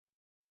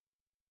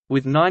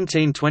With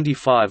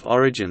 1925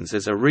 origins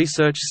as a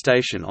research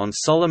station on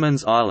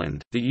Solomons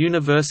Island, the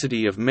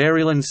University of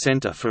Maryland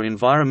Center for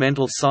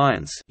Environmental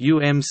Science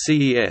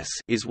 (UMCES)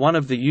 is one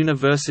of the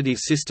University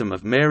System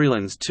of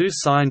Maryland's two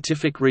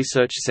scientific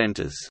research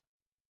centers.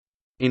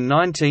 In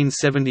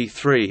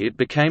 1973 it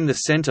became the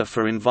Center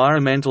for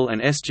Environmental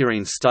and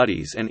Estuarine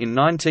Studies, and in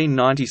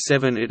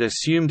 1997 it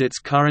assumed its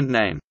current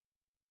name.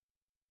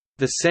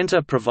 The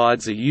center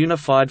provides a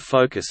unified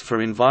focus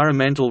for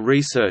environmental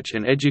research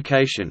and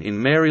education in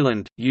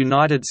Maryland,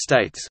 United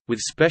States, with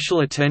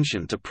special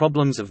attention to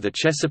problems of the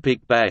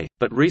Chesapeake Bay,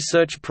 but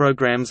research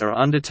programs are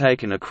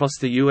undertaken across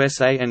the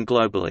USA and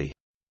globally.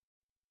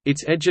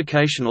 Its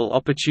educational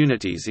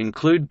opportunities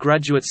include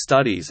graduate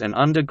studies and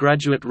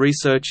undergraduate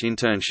research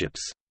internships.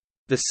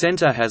 The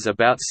center has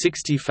about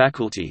 60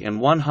 faculty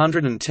and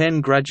 110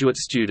 graduate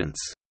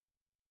students.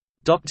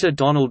 Dr.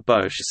 Donald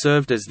Bosch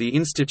served as the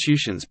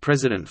institution's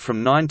president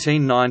from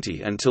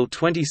 1990 until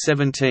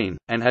 2017,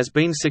 and has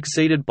been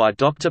succeeded by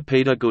Dr.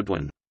 Peter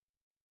Goodwin.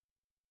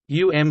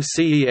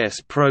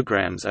 UMCES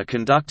programs are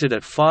conducted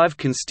at 5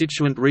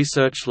 constituent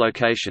research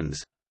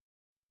locations: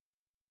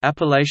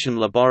 Appalachian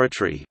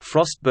Laboratory,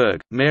 Frostburg,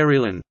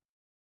 Maryland;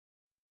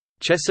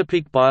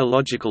 Chesapeake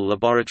Biological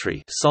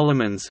Laboratory,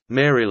 Solomons,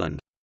 Maryland;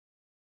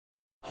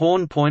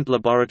 Horn Point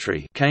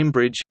Laboratory,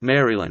 Cambridge,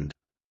 Maryland;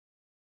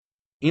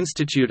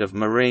 Institute of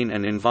Marine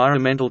and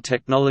Environmental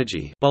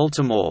Technology,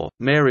 Baltimore,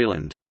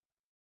 Maryland;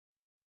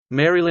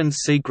 Maryland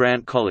Sea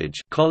Grant College,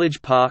 College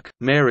Park,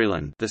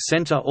 Maryland. The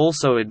center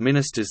also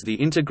administers the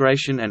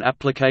Integration and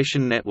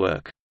Application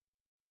Network.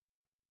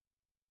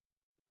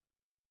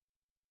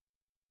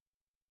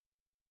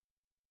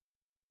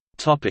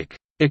 Topic: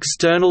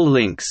 External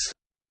links.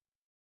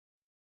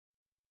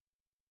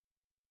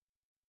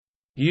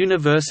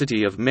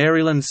 University of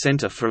Maryland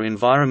Center for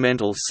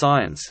Environmental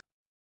Science,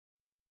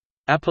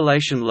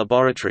 Appalachian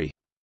Laboratory,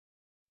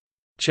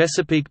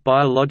 Chesapeake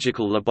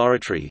Biological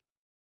Laboratory,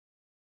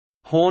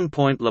 Horn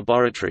Point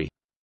Laboratory,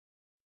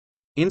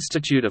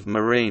 Institute of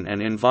Marine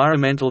and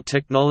Environmental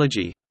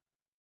Technology,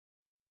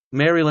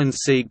 Maryland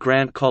Sea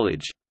Grant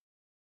College,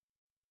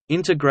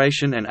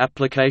 Integration and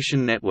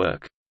Application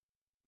Network.